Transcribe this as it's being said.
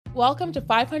Welcome to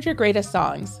 500 Greatest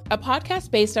Songs, a podcast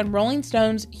based on Rolling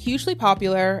Stone's hugely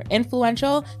popular,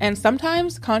 influential, and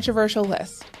sometimes controversial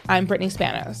list. I'm Brittany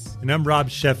Spanos. And I'm Rob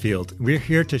Sheffield. We're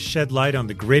here to shed light on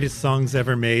the greatest songs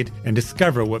ever made and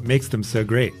discover what makes them so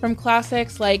great. From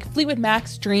classics like Fleetwood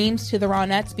Mac's Dreams to the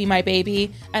Ronettes' Be My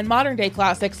Baby, and modern-day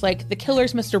classics like The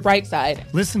Killers' Mr.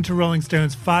 Brightside. Listen to Rolling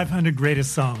Stone's 500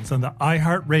 Greatest Songs on the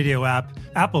iHeartRadio app,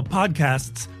 Apple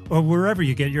Podcasts, or wherever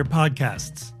you get your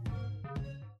podcasts.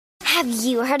 Have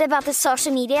you heard about the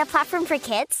social media platform for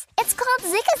kids? It's called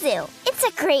Zigazoo. It's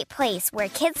a great place where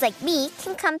kids like me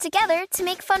can come together to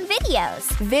make fun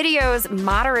videos. Videos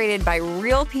moderated by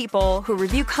real people who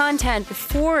review content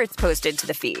before it's posted to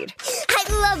the feed.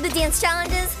 I love the dance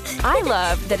challenges. I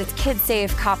love that it's Kid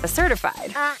Safe COPPA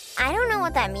certified. I don't know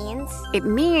what that means. It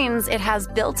means it has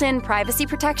built-in privacy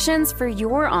protections for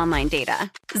your online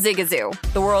data. Zigazoo,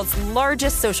 the world's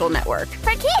largest social network.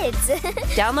 For kids.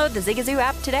 Download the Zigazoo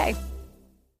app today.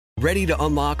 Ready to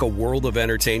unlock a world of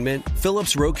entertainment?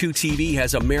 Philips Roku TV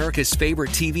has America's favorite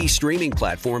TV streaming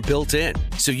platform built in,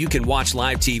 so you can watch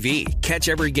live TV, catch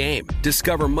every game,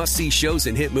 discover must-see shows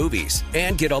and hit movies,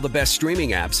 and get all the best streaming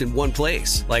apps in one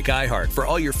place, like iHeart for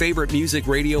all your favorite music,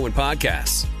 radio, and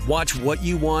podcasts. Watch what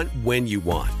you want, when you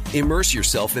want. Immerse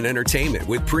yourself in entertainment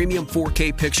with premium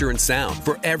 4K picture and sound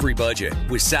for every budget,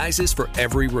 with sizes for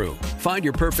every room. Find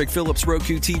your perfect Philips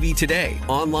Roku TV today,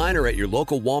 online or at your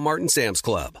local Walmart and Sam's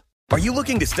Club. Are you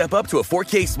looking to step up to a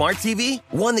 4K smart TV?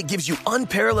 One that gives you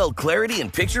unparalleled clarity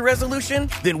and picture resolution?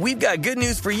 Then we've got good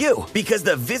news for you, because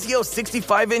the Vizio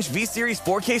 65-inch V-Series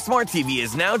 4K smart TV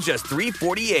is now just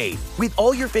 $348. With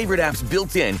all your favorite apps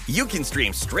built in, you can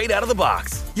stream straight out of the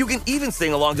box. You can even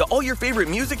sing along to all your favorite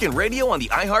music and radio on the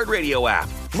iHeartRadio app.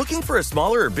 Looking for a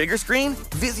smaller or bigger screen?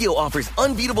 Vizio offers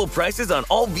unbeatable prices on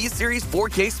all V-Series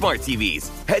 4K smart TVs.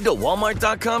 Head to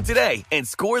Walmart.com today and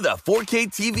score the 4K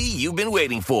TV you've been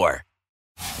waiting for.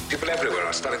 People everywhere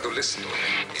are starting to listen to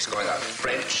him. He's going on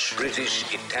French,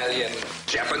 British, Italian,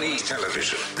 Japanese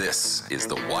television. This is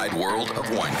the Wide World of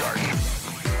Weingarten.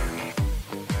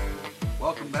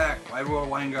 Welcome back, Wide World of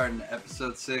Weingarten,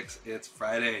 episode 6. It's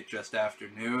Friday, just after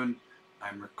noon.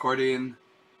 I'm recording.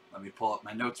 Let me pull up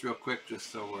my notes real quick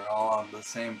just so we're all on the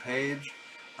same page.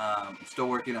 I'm still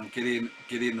working on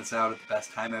getting this out at the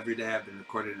best time every day. I've been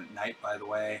recording at night, by the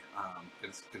way.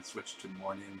 Gonna switch to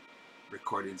morning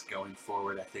recordings going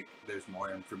forward. I think there's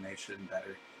more information,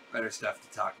 better stuff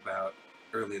to talk about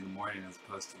early in the morning as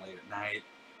opposed to late at night.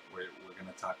 We're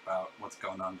going to talk about what's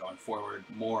going on going forward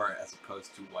more as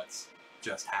opposed to what's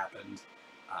just happened.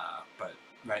 But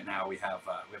right now we have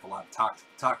a lot to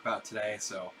talk about today.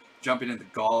 So jumping into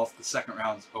golf, the second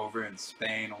round's over in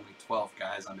Spain. Only 12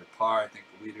 guys under par. I think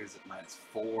the leader's at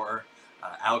 -4.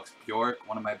 Alex Bjork,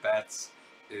 one of my bets,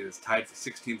 is tied for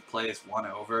 16th place, 1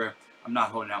 over. I'm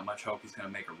not holding out much hope he's going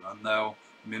to make a run, though.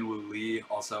 Minwoo Lee,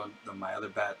 also my other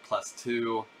bet,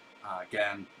 +2.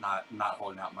 Again, not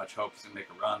holding out much hope he's going to make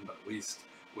a run, but at least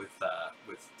with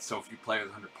so few players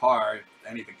under par,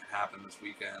 anything can happen this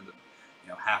weekend.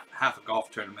 And, half a golf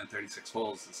tournament, 36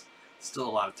 holes, is still a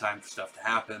lot of time for stuff to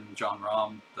happen. Jon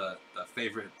Rahm, the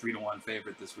favorite, 3-1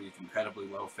 favorite this week, incredibly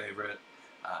low favorite.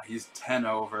 He's 10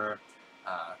 over.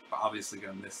 Obviously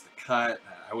going to miss the cut.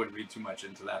 I wouldn't read too much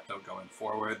into that, though, going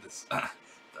forward. This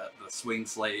the swing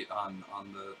slate on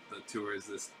the tours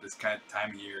this kind of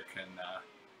time of year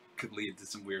could lead to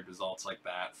some weird results like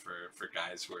that for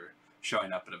guys who are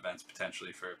showing up at events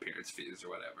potentially for appearance fees or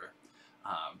whatever.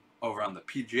 Over on the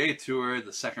PGA Tour,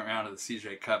 the second round of the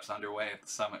CJ Cup's underway at the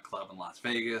Summit Club in Las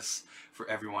Vegas for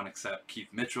everyone except Keith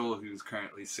Mitchell, who's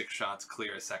currently 6 shots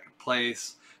clear of second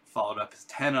place. Followed up his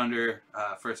 10 under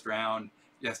first round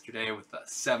yesterday with a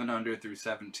 7 under through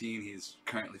 17. He's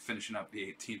currently finishing up the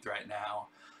 18th right now.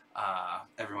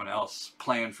 Everyone else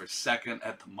playing for second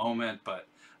at the moment, but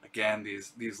again,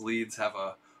 these leads have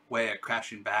a way of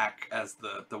crashing back as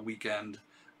the weekend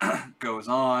goes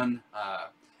on.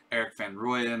 Eric Van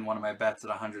Rooyen, one of my bets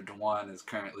at 100-1, is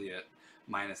currently at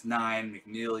 -9.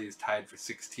 McNeely is tied for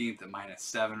 16th at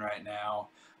 -7 right now.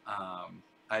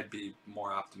 I'd be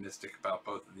more optimistic about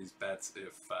both of these bets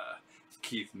if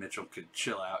Keith Mitchell could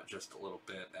chill out just a little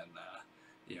bit and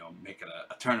make it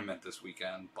a tournament this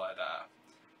weekend. But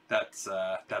that's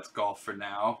golf for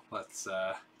now. Let's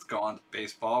go on to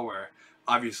baseball, where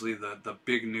obviously the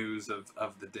big news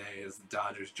of the day is the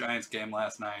Dodgers-Giants game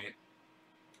last night.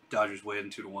 Dodgers win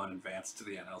 2-1, advance to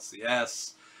the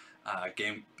NLCS.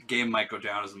 Game might go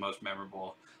down as the most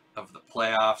memorable of the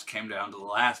playoffs. Came down to the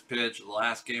last pitch of the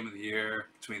last game of the year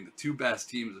between the two best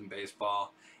teams in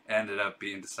baseball. It ended up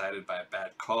being decided by a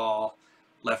bad call.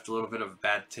 left a little bit of a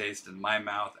bad taste in my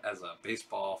mouth as a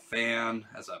baseball fan.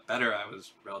 As a bettor, I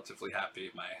was relatively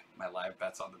happy. My live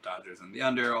bets on the Dodgers and the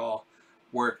under all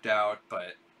worked out,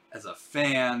 but as a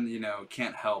fan, you know,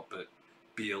 can't help but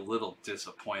be a little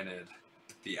disappointed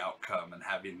at the outcome and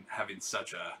having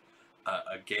such a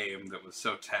game that was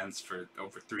so tense for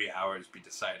over 3 hours be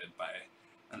decided by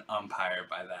an umpire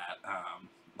by that,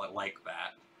 like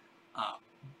that.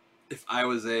 If I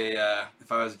was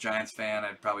a Giants fan,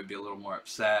 I'd probably be a little more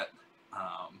upset.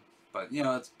 But you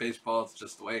know, it's baseball. It's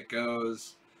just the way it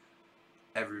goes.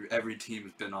 Every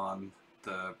team's been on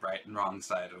the right and wrong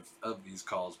side of these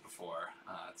calls before.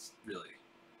 It's really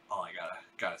all I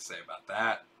gotta say about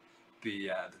that.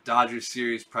 The Dodgers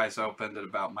series price opened at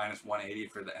about -180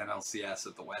 for the NLCS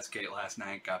at the Westgate last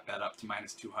night. Got bet up to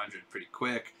 -200 pretty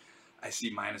quick. I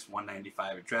see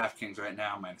 -195 at DraftKings right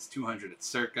now, -200 at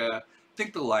Circa. I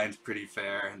think the line's pretty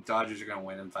fair, and Dodgers are going to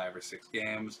win in 5 or 6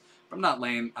 games. But I'm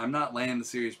not laying the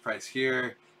series price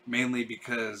here, mainly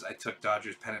because I took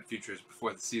Dodgers pennant futures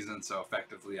before the season, so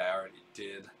effectively I already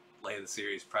did lay the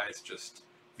series price just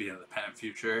via the pennant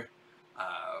future.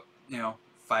 You know,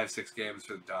 5-6 games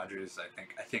for the Dodgers. I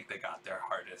think they got their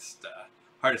hardest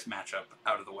matchup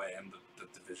out of the way in the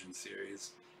division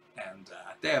series, and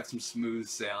they have some smooth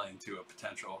sailing to a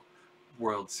potential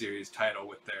World Series title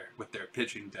with their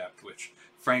pitching depth, which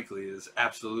frankly is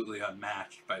absolutely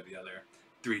unmatched by the other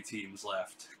 3 teams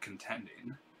left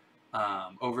contending.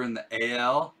 Over in the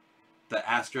AL, the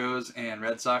Astros and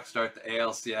Red Sox start the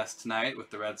ALCS tonight with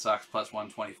the Red Sox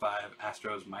 +125,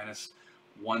 Astros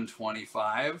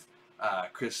 -125.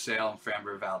 Chris Sale and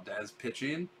Framber Valdez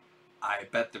pitching. I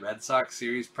bet the Red Sox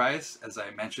series price, as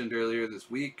I mentioned earlier this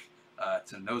week.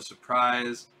 To no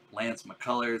surprise, Lance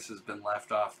McCullers has been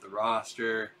left off the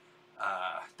roster.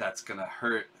 That's going to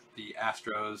hurt the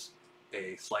Astros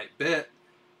a slight bit.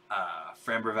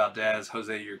 Framber Valdez,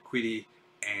 Jose Urquidy,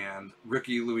 and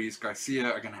rookie Luis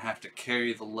Garcia are going to have to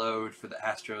carry the load for the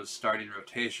Astros starting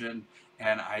rotation,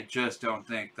 and I just don't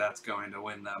think that's going to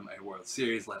win them a World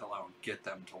Series, let alone get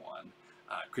them to one.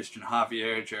 Christian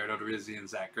Javier, Jared Odorizzi, and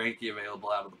Zach Greinke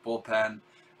available out of the bullpen.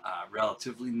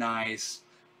 Relatively nice,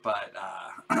 but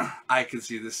I could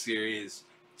see this series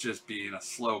just being a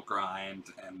slow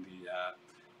grind and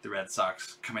the Red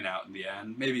Sox coming out in the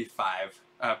end. Maybe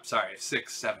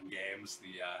 6-7 games.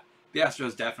 The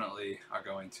Astros definitely are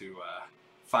going to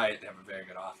fight. They have a very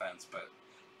good offense, but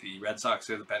the Red Sox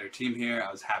are the better team here.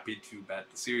 I was happy to bet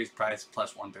the series price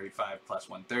 +135,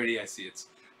 +130. I see it's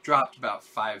dropped about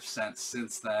 5 cents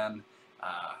since then.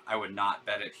 I would not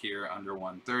bet it here under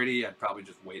 130. I'd probably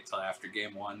just wait till after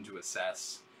game 1 to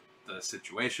assess the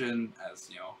situation, as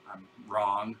you know, I'm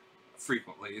wrong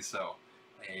frequently, so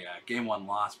a game 1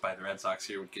 loss by the Red Sox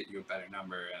here would get you a better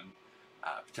number and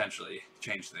potentially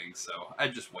change things, so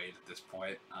I'd just wait at this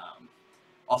point.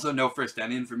 Also, no first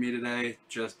inning for me today,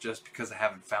 just because I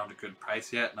haven't found a good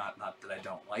price yet, not that I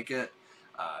don't like it.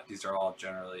 These are all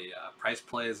generally price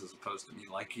plays as opposed to me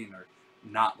liking or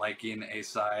not liking a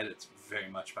side. It's very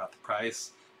much about the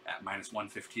price. At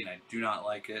 -115, I do not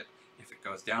like it. If it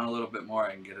goes down a little bit more,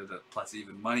 I can get it at plus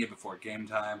even money before game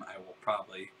time. I will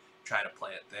probably try to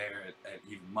play it there at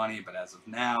even money, but as of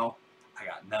now, I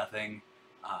got nothing.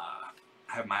 I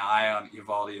have my eye on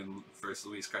Eovaldi versus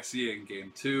Luis Garcia in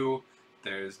game 2.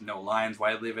 There's no lines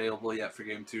widely available yet for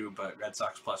game 2, but Red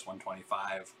Sox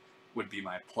 +125 would be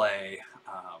my play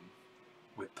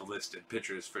with the listed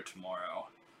pitchers for tomorrow.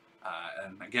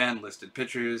 And again, listed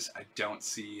pitchers, I don't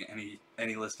see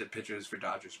any listed pitchers for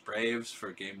Dodgers Braves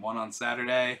for game 1 on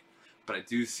Saturday, but I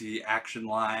do see action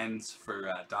lines for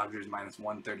Dodgers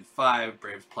 -135,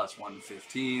 Braves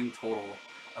 +115, total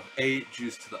of 8,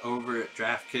 juice to the over at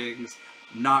DraftKings.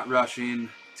 Not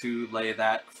rushing to lay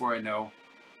that before I know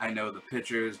the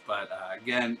pitchers, but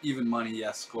again, even money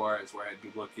yes score is where I'd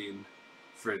be looking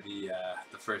for the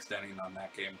first inning on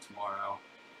that game tomorrow.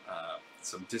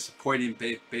 Some disappointing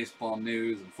baseball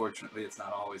news. Unfortunately, it's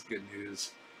not always good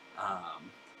news.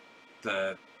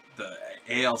 The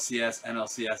ALCS,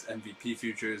 NLCS MVP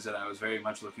futures that I was very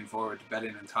much looking forward to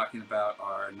betting and talking about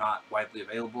are not widely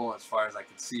available. As far as I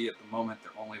can see at the moment,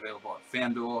 they're only available at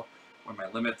FanDuel, where my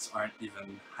limits aren't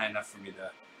even high enough for me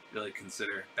to really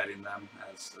consider betting them.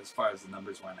 As far as the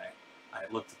numbers went, I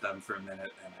looked at them for a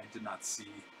minute and I did not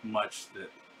see much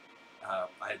that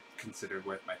I considered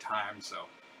worth my time. So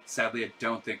sadly, I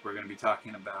don't think we're going to be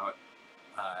talking about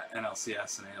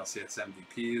NLCS and ALCS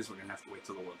MVPs. We're going to have to wait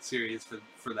till the World Series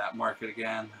for that market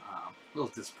again. A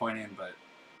little disappointing, but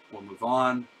we'll move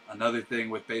on. Another thing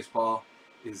with baseball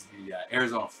is the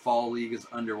Arizona Fall League is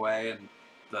underway, and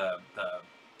the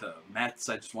Mets,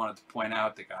 I just wanted to point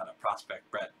out, they got a prospect,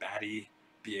 Brett Baty,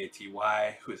 BATY,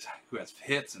 who has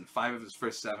hits in 5 of his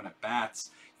first 7 at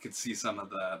bats. You can see some of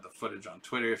the footage on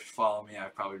Twitter if you follow me. I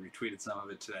probably retweeted some of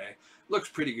it today. Looks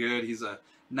pretty good. He's a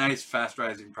nice,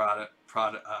 fast-rising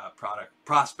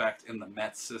prospect in the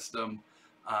Mets system.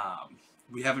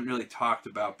 We haven't really talked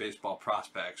about baseball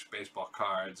prospects, baseball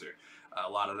cards, or a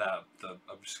lot of the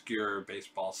obscure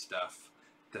baseball stuff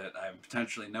that I'm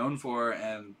potentially known for,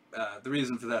 and the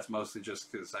reason for that's mostly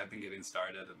just because I've been getting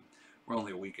started and we're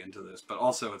only a week into this, but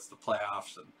also it's the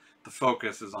playoffs, and the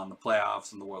focus is on the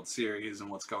playoffs and the World Series and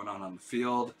what's going on the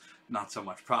field, not so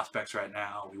much prospects right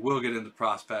now. We will get into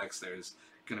prospects. There's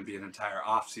going to be an entire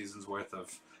off season's worth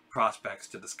of prospects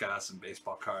to discuss and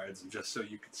baseball cards, and just so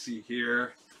you could see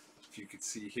here, if you could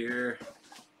see here,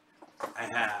 I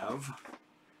have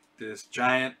this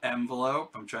giant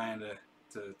envelope. I'm trying to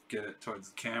get it towards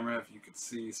the camera. If you could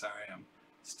see, sorry, I'm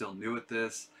still new at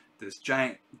this. This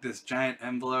giant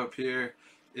envelope here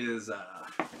is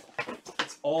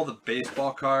it's all the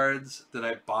baseball cards that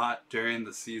I bought during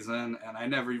the season, and I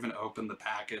never even opened the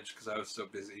package because I was so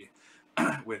busy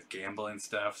with gambling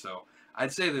stuff. So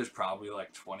I'd say there's probably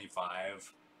like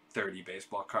 25, 30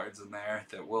 baseball cards in there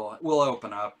that we'll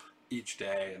open up each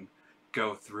day and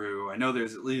go through. I know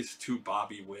there's at least 2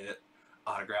 Bobby Witt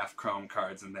autograph chrome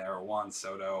cards in there, or Juan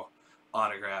Soto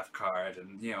autograph card,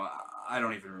 and I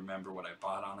don't even remember what I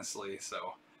bought, honestly,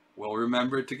 so we'll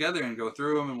remember it together and go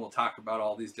through them, and we'll talk about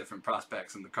all these different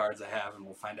prospects and the cards I have, and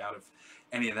we'll find out if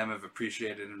any of them have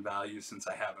appreciated in value since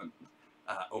I haven't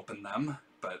opened them,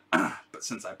 but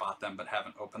since I bought them but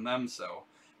haven't opened them. So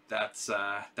that's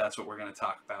what we're going to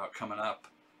talk about coming up.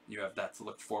 You have that to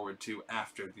look forward to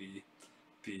after the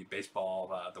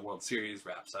baseball, the World Series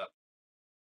wraps up.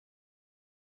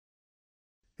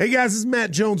 Hey guys, this is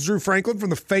Matt Jones, Drew Franklin from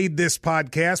the Fade This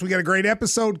podcast. We got a great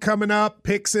episode coming up,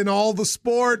 picks in all the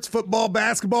sports, football,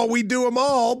 basketball, we do them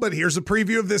all, but here's a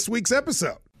preview of this week's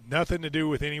episode. Nothing to do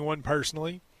with anyone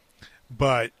personally,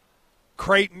 but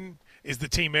Creighton is the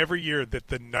team every year that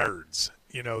the nerds,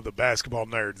 the basketball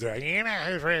nerds, they're like,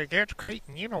 who's really good?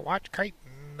 Creighton, watch Creighton.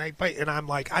 They play, and I'm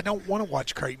like, I don't want to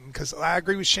watch Creighton because I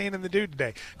agree with Shannon the dude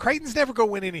today. Creighton's never going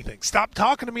to win anything. Stop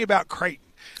talking to me about Creighton.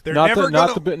 They're not never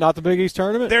not the Big East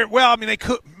tournament. They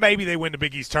could, maybe they win the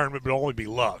Big East tournament, but it'll only be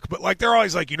luck. But they're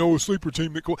always like, a sleeper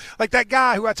team that like that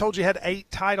guy who I told you had 8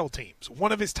 title teams.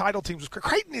 One of his title teams was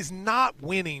Creighton is not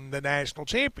winning the national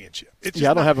championship. I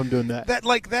don't have them doing that.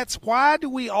 That's why do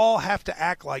we all have to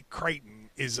act like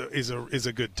Creighton is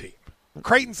a good team?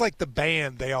 Creighton's like the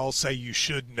band they all say you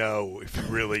should know if you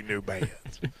really knew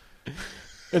bands.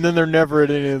 And then they're never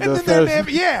at any of the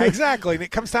yeah, exactly. And it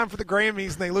comes time for the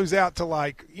Grammys, and they lose out to,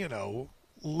 Lil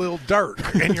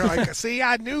Durk. And you're like, see,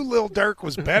 I knew Lil Durk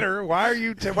was better. Why are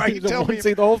you telling me?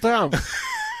 See the whole time.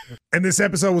 And this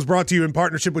episode was brought to you in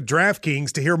partnership with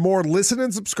DraftKings. To hear more, listen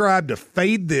and subscribe to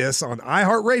Fade This on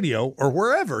iHeartRadio or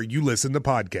wherever you listen to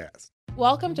podcasts.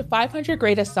 Welcome to 500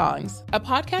 Greatest Songs, a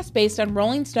podcast based on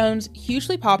Rolling Stone's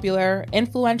hugely popular,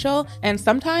 influential, and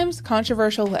sometimes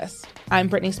controversial list. I'm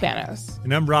Brittany Spanos.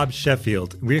 And I'm Rob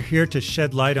Sheffield. We're here to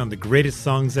shed light on the greatest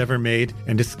songs ever made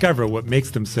and discover what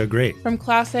makes them so great. From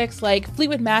classics like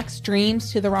Fleetwood Mac's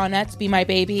Dreams to the Ronettes' Be My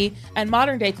Baby, and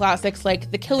modern-day classics like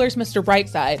The Killer's Mr.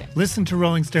 Brightside. Listen to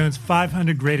Rolling Stone's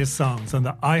 500 Greatest Songs on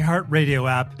the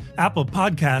iHeartRadio app, Apple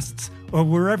Podcasts, or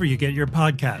wherever you get your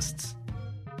podcasts.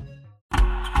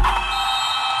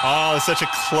 Oh, such a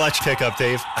clutch pickup,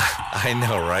 Dave. I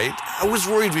know, right? I was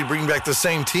worried we'd bring back the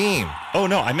same team. Oh,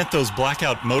 no, I meant those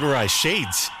blackout motorized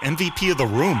shades. MVP of the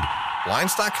room.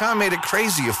 Blinds.com made it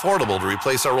crazy affordable to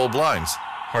replace our old blinds.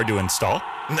 Hard to install?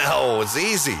 No, it's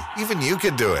easy. Even you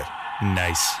could do it.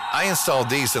 Nice. I installed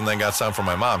these and then got some for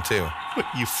my mom, too. What,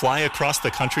 you fly across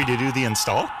the country to do the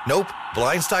install? Nope.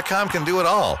 Blinds.com can do it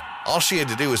all. All she had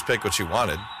to do was pick what she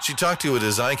wanted. She talked to a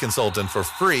design consultant for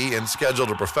free and scheduled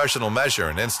a professional measure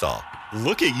and install.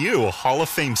 Look at you, a Hall of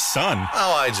Fame son.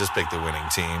 Oh, I just picked the winning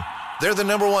team. They're the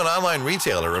 #1 online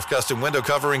retailer of custom window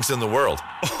coverings in the world.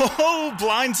 Oh,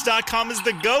 Blinds.com is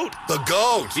the GOAT. The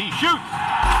GOAT. He shoots.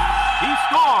 He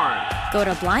scores. Go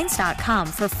to Blinds.com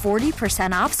for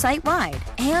 40% off site-wide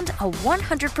and a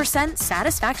 100%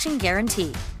 satisfaction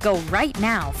guarantee. Go right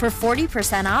now for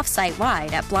 40% off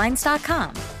site-wide at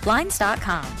Blinds.com.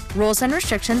 Blinds.com. Rules and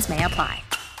restrictions may apply.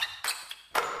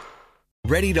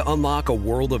 Ready to unlock a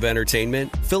world of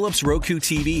entertainment? Philips Roku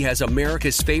TV has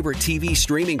America's favorite TV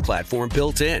streaming platform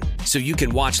built in, so you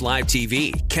can watch live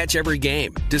TV, catch every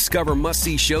game, discover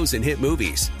must-see shows and hit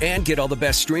movies, and get all the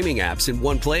best streaming apps in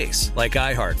one place, like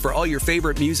iHeart for all your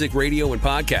favorite music, radio, and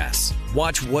podcasts.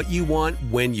 Watch what you want,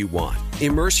 when you want.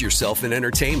 Immerse yourself in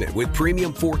entertainment with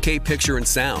premium 4K picture and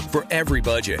sound for every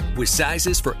budget, with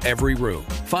sizes for every room.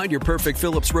 Find your perfect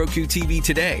Philips Roku TV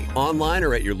today, online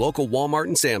or at your local Walmart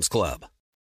and Sam's Club.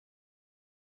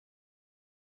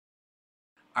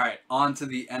 All right, on to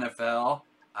the NFL.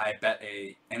 I bet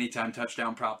a anytime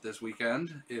touchdown prop this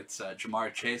weekend. It's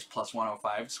Ja'Marr Chase plus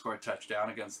 105 to score a touchdown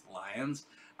against the Lions.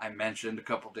 I mentioned a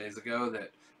couple days ago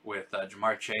that with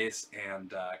Ja'Marr Chase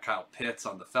and Kyle Pitts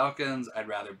on the Falcons, I'd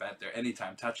rather bet their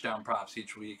anytime touchdown props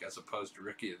each week as opposed to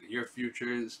Rookie of the Year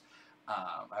futures.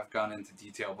 I've gone into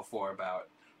detail before about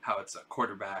how it's a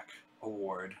quarterback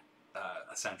award,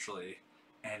 essentially,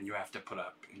 and you have to put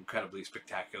up incredibly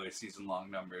spectacular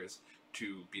season-long numbers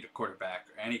to beat a quarterback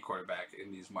or any quarterback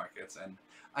in these markets. And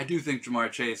I do think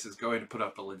Ja'Marr Chase is going to put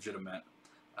up a legitimate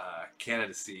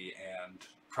candidacy and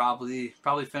probably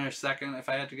finish second, if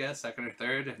I had to guess, second or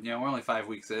third. You know, we're only 5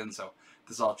 weeks in, so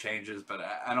this all changes. But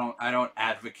I don't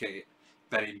advocate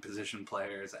betting position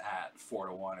players at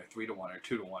 4-1 or 3-1 or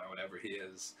 2-1 or whatever he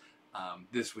is.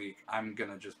 This week, I'm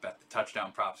gonna just bet the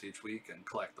touchdown props each week and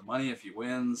collect the money if he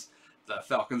wins. The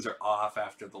Falcons are off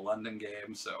after the London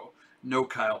game, so no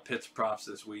Kyle Pitts props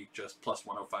this week. Just plus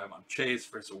 105 on Chase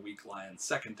versus a weak Lions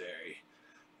secondary.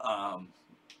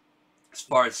 As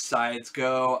far as sides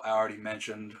go, I already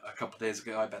mentioned a couple days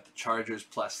ago, I bet the Chargers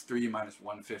 +3,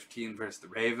 -115 versus the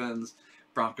Ravens.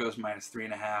 Broncos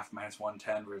 -3.5,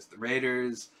 -110 versus the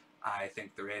Raiders. I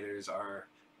think the Raiders are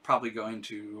probably going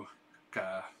to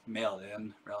mail it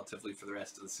in relatively for the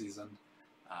rest of the season.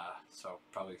 So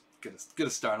probably get a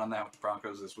start on that with the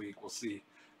Broncos this week. We'll see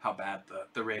how bad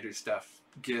the Raiders stuff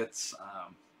gets.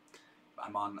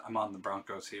 I'm on the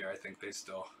Broncos here. I think they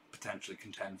still potentially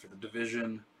contend for the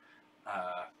division.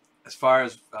 As far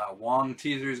as Wong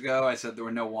teasers go, I said there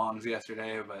were no Wongs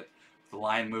yesterday, but the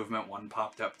line movement, one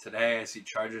popped up today. I see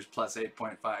Chargers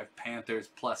 +8.5, Panthers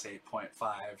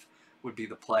 +8.5 would be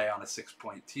the play on a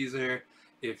 6-point teaser.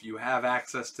 If you have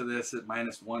access to this at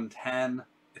 -110,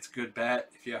 it's a good bet.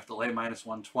 If you have to lay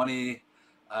 -120,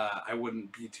 I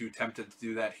wouldn't be too tempted to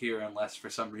do that here unless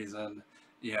for some reason,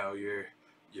 you know, you're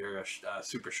a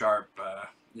super sharp,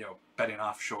 you know, betting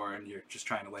offshore and you're just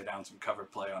trying to lay down some cover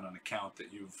play on an account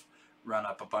that you've run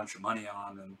up a bunch of money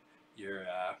on and you're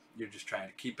just trying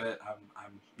to keep it.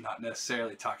 I'm not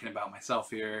necessarily talking about myself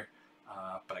here,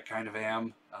 but I kind of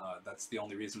am. That's the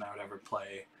only reason I would ever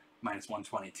play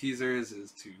 -120 teasers,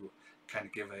 is to kind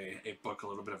of give a book a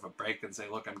little bit of a break and say,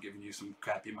 look, I'm giving you some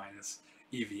crappy minus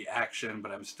EV action,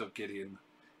 but I'm still getting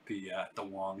the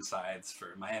Wong sides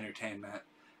for my entertainment.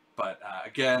 But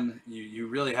again, you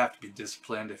really have to be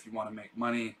disciplined if you want to make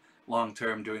money long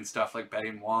term doing stuff like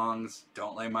betting Wongs.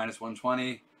 Don't lay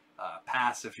 -120.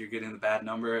 Pass if you're getting the bad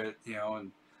number, you know,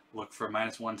 and look for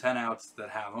 -110 outs that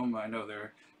have them. I know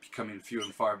they're becoming few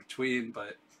and far between,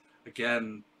 but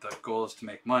again, the goal is to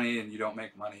make money, and you don't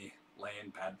make money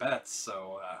laying bad bets.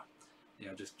 So you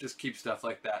know, just keep stuff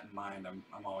like that in mind.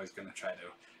 I'm always going to try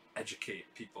to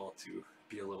educate people to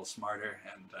be a little smarter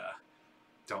and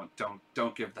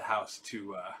don't give the house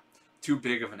too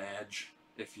big of an edge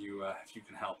if you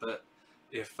can help it.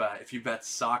 If you bet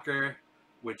soccer,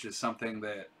 which is something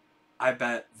that I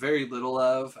bet very little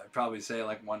of, I'd probably say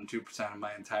like 1-2% of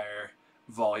my entire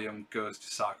volume goes to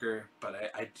soccer, but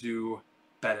I do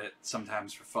bet it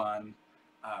sometimes for fun,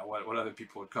 what other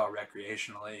people would call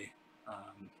recreationally.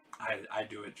 I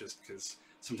do it just because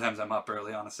sometimes I'm up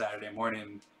early on a Saturday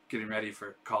morning getting ready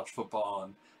for college football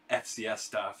and FCS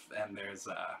stuff, and there's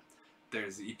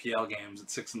EPL games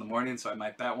at 6 in the morning, so I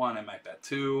might bet one, I might bet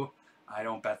two. I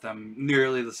don't bet them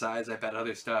nearly the size I bet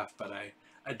other stuff, but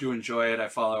I do enjoy it. I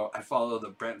follow the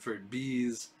Brentford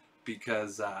Bees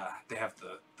because they have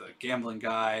the gambling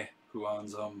guy who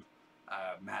owns them,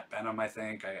 Matt Benham, I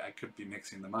think. I could be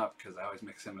mixing them up because I always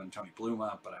mix him and Tony Bloom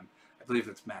up, but I believe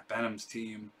it's Matt Benham's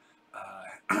team.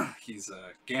 He's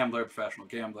a gambler, professional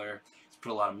gambler. He's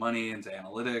put a lot of money into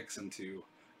analytics, into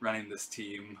running this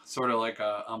team, sort of like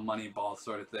a Moneyball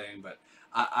sort of thing, but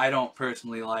I don't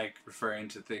personally like referring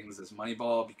to things as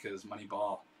Moneyball because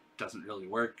Moneyball doesn't really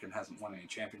work and hasn't won any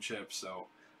championships, so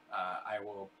I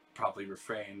will probably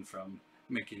refrain from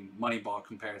making Moneyball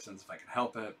comparisons if I can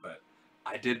help it. But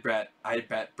I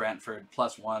bet Brentford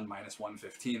 +1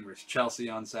 -115 versus Chelsea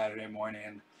on Saturday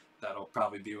morning. That'll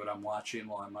probably be what I'm watching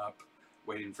while I'm up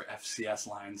waiting for FCS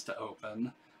lines to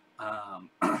open.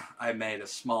 I made a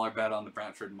smaller bet on the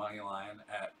Brentford money line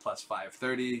at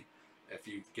 +530. If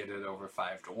you get it over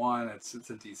 5-1, it's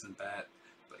a decent bet.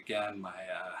 But again,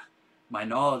 my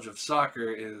knowledge of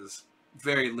soccer is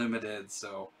very limited,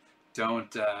 so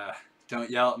don't don't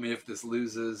yell at me if this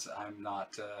loses. I'm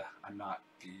not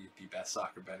the best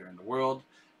soccer bettor in the world.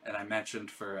 And I mentioned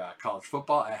for college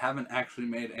football, I haven't actually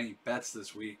made any bets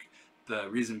this week. The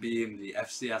reason being the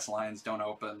FCS lines don't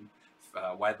open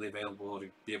widely available to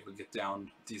be able to get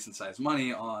down decent-sized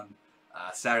money on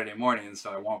Saturday morning,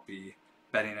 so I won't be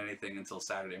betting anything until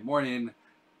Saturday morning.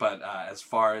 But as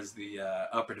far as the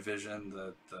upper division,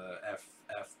 the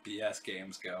FBS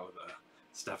games go, the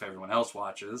stuff everyone else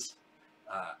watches,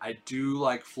 I do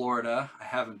like Florida. I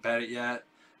haven't bet it yet.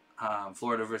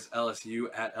 Florida versus LSU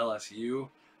at LSU.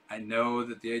 I know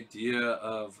that the idea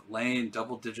of laying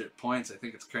double-digit points, I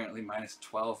think it's currently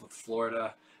 -12 with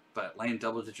Florida, but laying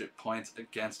double-digit points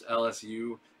against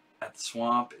LSU at the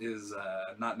Swamp is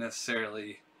not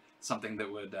necessarily something that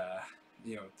would,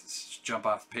 jump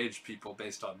off the page to people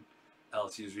based on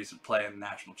LSU's recent play in the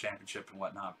national championship and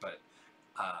whatnot. But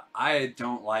I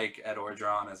don't like Ed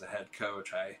Orgeron as a head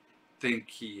coach. I think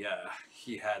he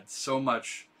had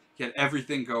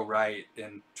everything go right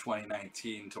in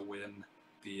 2019 to win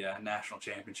the national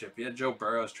championship. He had Joe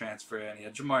Burrow's transfer in. He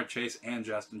had Jamar Chase and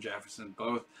Justin Jefferson,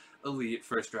 both elite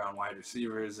first-round wide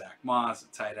receivers. Zach Moss,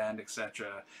 at tight end,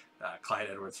 etc. Clyde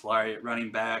Edwards-Helaire at running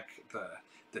back.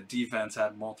 The defense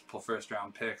had multiple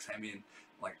first-round picks. I mean,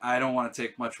 I don't want to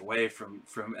take much away from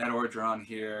Ed Orgeron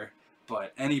here,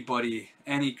 but any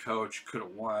coach could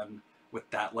have won with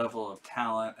that level of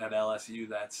talent at LSU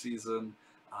that season.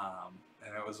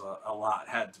 And it was a lot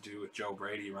had to do with Joe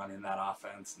Brady running that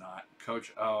offense, not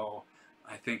Coach O.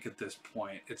 I think at this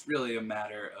point, it's really a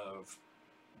matter of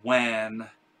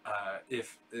when,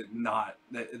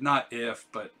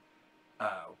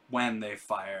 when they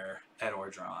fire Ed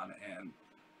Orgeron. And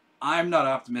I'm not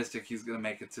optimistic he's going to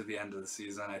make it to the end of the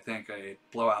season. I think a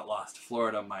blowout loss to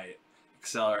Florida might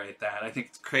accelerate that. I think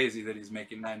it's crazy that he's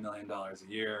making $9 million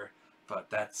a year, but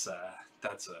that's a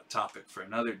topic for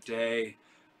another day.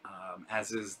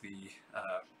 As is the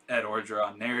Ed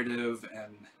Orgeron narrative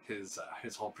and his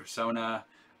whole persona.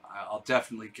 I'll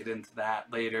definitely get into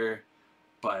that later,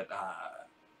 but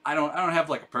I don't have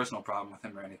a personal problem with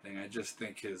him or anything. I just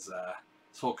think his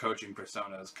whole coaching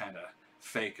persona is kind of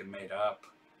fake and made up.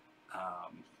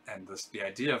 And the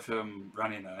idea of him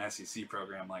running an SEC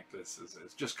program like this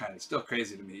is just kind of still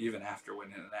crazy to me, even after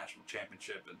winning a national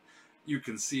championship. And you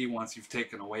can see once you've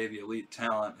taken away the elite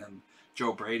talent and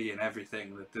Joe Brady and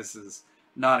everything that this is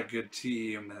not a good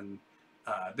team, and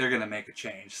they're going to make a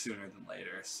change sooner than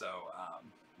later. So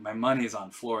my money's on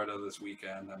Florida this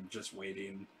weekend. I'm just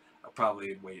waiting. I'll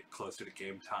probably wait closer to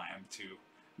game time to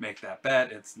make that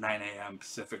bet. It's 9 a.m.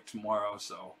 Pacific tomorrow,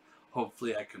 so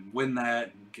hopefully I can win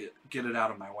that and get it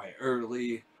out of my way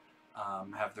early.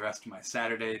 Have the rest of my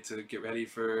Saturday to get ready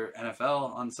for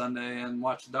NFL on Sunday and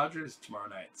watch the Dodgers tomorrow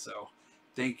night. So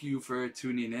thank you for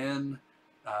tuning in.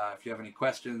 If you have any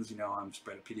questions, I'm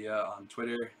Spreadopedia on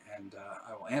Twitter, and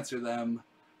I will answer them.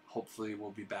 Hopefully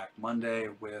we'll be back Monday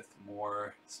with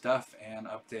more stuff and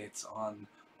updates on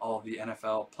all the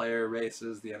NFL player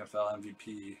races, the NFL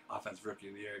MVP, Offensive Rookie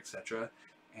of the Year, etc.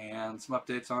 And some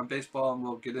updates on baseball, and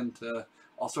we'll get into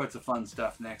all sorts of fun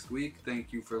stuff next week.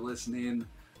 Thank you for listening.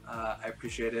 I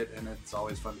appreciate it, and it's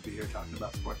always fun to be here talking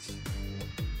about sports.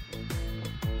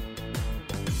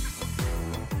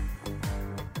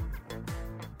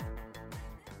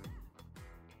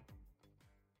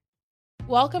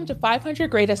 Welcome to 500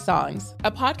 Greatest Songs,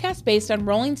 a podcast based on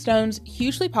Rolling Stone's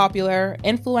hugely popular,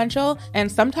 influential,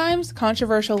 and sometimes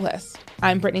controversial list.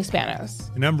 I'm Brittany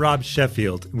Spanos. And I'm Rob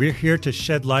Sheffield. We're here to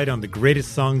shed light on the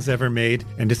greatest songs ever made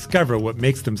and discover what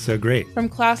makes them so great. From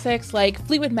classics like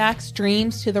Fleetwood Mac's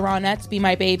Dreams to the Ronettes' Be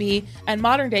My Baby, and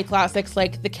modern-day classics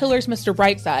like The Killer's Mr.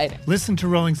 Brightside. Listen to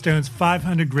Rolling Stone's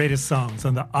 500 Greatest Songs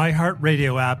on the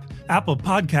iHeartRadio app, Apple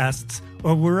Podcasts,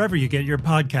 or wherever you get your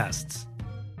podcasts.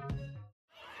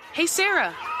 Hey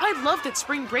Sarah, I loved that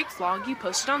spring break vlog you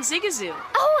posted on Zigazoo.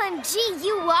 OMG,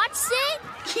 you watched it?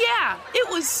 Yeah, it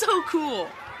was so cool.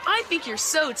 I think you're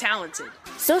so talented.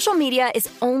 Social media is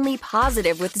only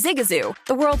positive with Zigazoo,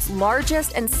 the world's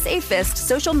largest and safest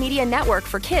social media network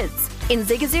for kids. In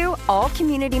Zigazoo, all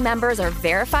community members are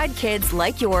verified kids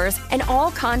like yours, and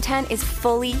all content is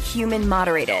fully human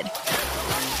moderated.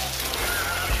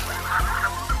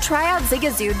 Try out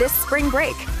Zigazoo this spring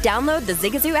break. Download the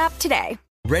Zigazoo app today.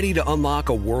 Ready to unlock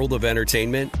a world of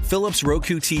entertainment? Philips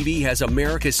Roku TV has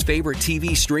America's favorite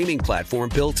TV streaming platform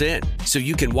built in, so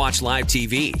you can watch live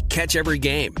TV, catch every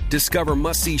game, discover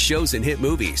must-see shows and hit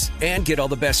movies, and get all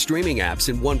the best streaming apps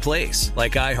in one place,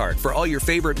 like iHeart for all your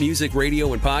favorite music,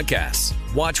 radio, and podcasts.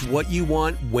 Watch what you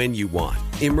want, when you want.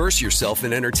 Immerse yourself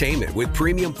in entertainment with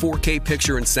premium 4K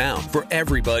picture and sound for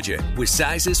every budget, with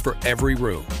sizes for every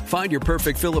room. Find your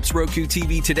perfect Philips Roku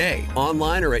TV today,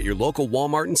 online or at your local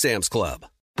Walmart and Sam's Club.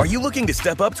 Are you looking to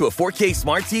step up to a 4K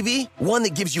smart TV? One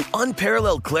that gives you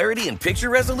unparalleled clarity and picture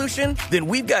resolution? Then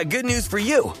we've got good news for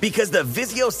you, because the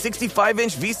Vizio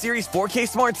 65-inch V-Series 4K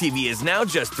smart TV is now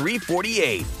just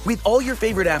 $348. With all your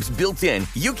favorite apps built in,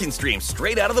 you can stream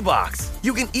straight out of the box.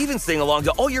 You can even sing along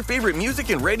to all your favorite music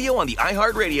and radio on the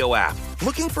iHeartRadio app.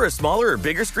 Looking for a smaller or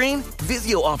bigger screen?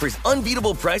 Vizio offers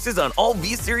unbeatable prices on all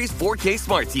V-Series 4K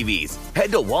smart TVs.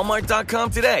 Head to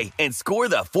Walmart.com today and score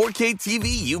the 4K TV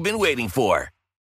you've been waiting for.